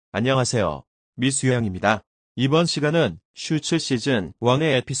안녕하세요. 미드영어입니다. 이번 시간은 슈츠 시즌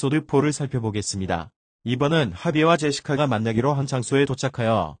 1의 에피소드 4를 살펴보겠습니다. 이번은 하비와 제시카가 만나기로 한 장소에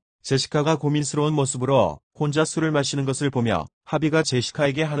도착하여 제시카가 고민스러운 모습으로 혼자 술을 마시는 것을 보며 하비가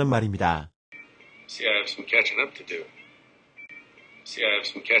제시카에게 하는 말입니다. See, I have some catching up to do. See, I have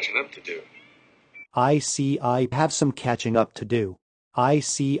some catching up to do. I see I have some catching up to do. I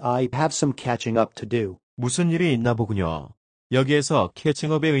see I have some catching up to do. 무슨 일이 있나 보군요. 여기에서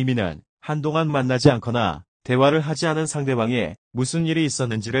캐칭업의 의미는 한동안 만나지 않거나 대화를 하지 않은 상대방이 무슨 일이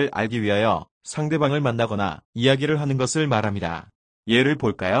있었는지를 알기 위하여 상대방을 만나거나 이야기를 하는 것을 말합니다. 예를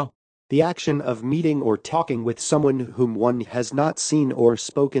볼까요? The action of meeting or talking with someone whom one has not seen or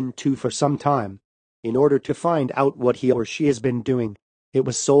spoken to for some time, in order to find out what he or she has been doing. It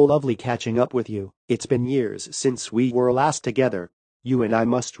was so lovely catching up with you. It's been years since we were last together. You and I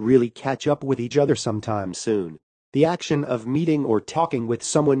must really catch up with each other sometime soon. The action of meeting or talking with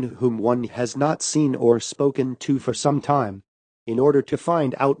someone whom one has not seen or spoken to for some time, in order to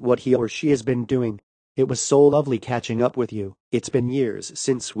find out what he or she has been doing. It was so lovely catching up with you. It's been years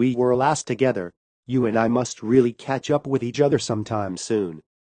since we were last together. You and I must really catch up with each other sometime soon.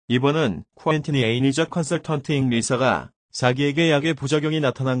 이번은 퀸틴이 애인이자 컨설턴트인 리사가 자기에게 약의 부작용이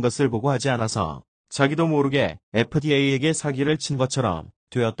나타난 것을 보고 하지 않아서 자기도 모르게 FDA에게 사기를 친 것처럼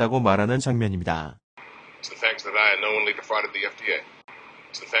되었다고 말하는 장면입니다. It's the facts that I unknowingly defrauded the FDA.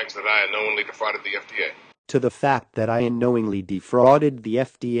 It's the facts that I unknowingly defrauded the FDA. To the fact that I unknowingly defrauded the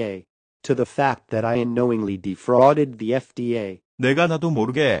FDA. To the fact that I unknowingly defrauded the FDA. 내가 나도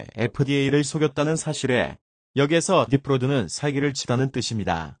모르게 FDA를 속였다는 사실에 여기에서 defraud는 사기를 치다는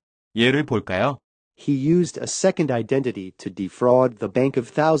뜻입니다. 예를 볼까요? He used a second identity to defraud the bank of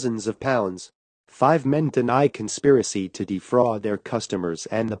thousands of pounds. 5 men deny conspiracy to defraud their customers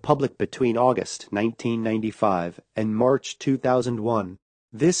and the public between August 1995 and March 2001.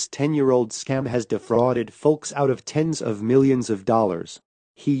 This 10-year-old scam has defrauded folks out of tens of millions of dollars.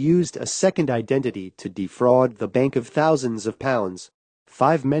 He used a second identity to defraud the bank of thousands of pounds.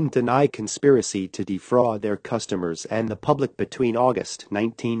 5 men deny conspiracy to defraud their customers and the public between August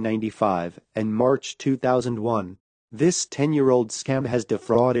 1995 and March 2001. This 10-year-old scam has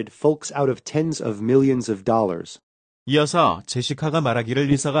defrauded folks out of tens of millions of dollars. 이어서 제시카가 말하기를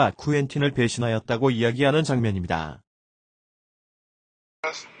리사가 퀸틴을 배신하였다고 이야기하는 장면입니다.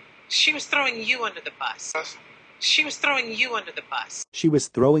 She was throwing you under the bus. She was throwing you under the bus. She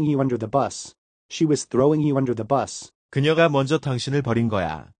was throwing you under the bus. She was throwing you under the bus. 그녀가 먼저 당신을 버린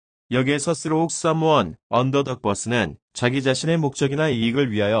거야. 여기에서 throw someone under the bus는 자기 자신의 목적이나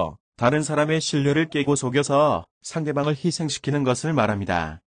이익을 위하여 다른 사람의 신뢰를 깨고 속여서 상대방을 희생시키는 것을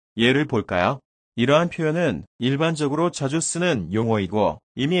말합니다. 예를 볼까요? 이러한 표현은 일반적으로 자주 쓰는 용어이고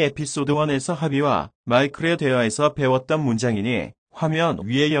이미 에피소드 1에서 하비와 마이클의 대화에서 배웠던 문장이니 화면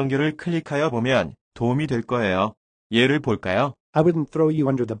위의 연결을 클릭하여 보면 도움이 될 거예요. 예를 볼까요? I wouldn't throw you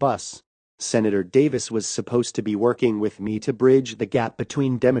under the bus. Senator Davis was supposed to be working with me to bridge the gap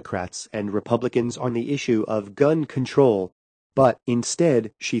between Democrats and Republicans on the issue of gun control. But,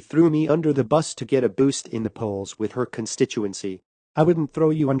 instead, she threw me under the bus to get a boost in the polls with her constituency. I wouldn't throw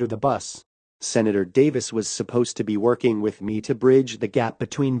you under the bus. Senator Davis was supposed to be working with me to bridge the gap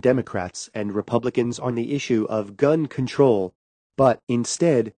between Democrats and Republicans on the issue of gun control. But,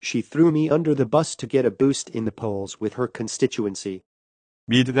 instead, she threw me under the bus to get a boost in the polls with her constituency.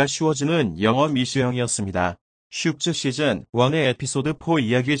 미드가 쉬워지는 영어 미드영어였습니다. 슈츠 시즌 1의 에피소드 4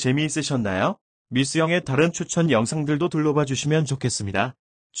 이야기 재미있으셨나요? 미드영어의 다른 추천 영상들도 둘러봐 주시면 좋겠습니다.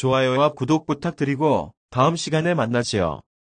 좋아요와 구독 부탁드리고 다음 시간에 만나지요.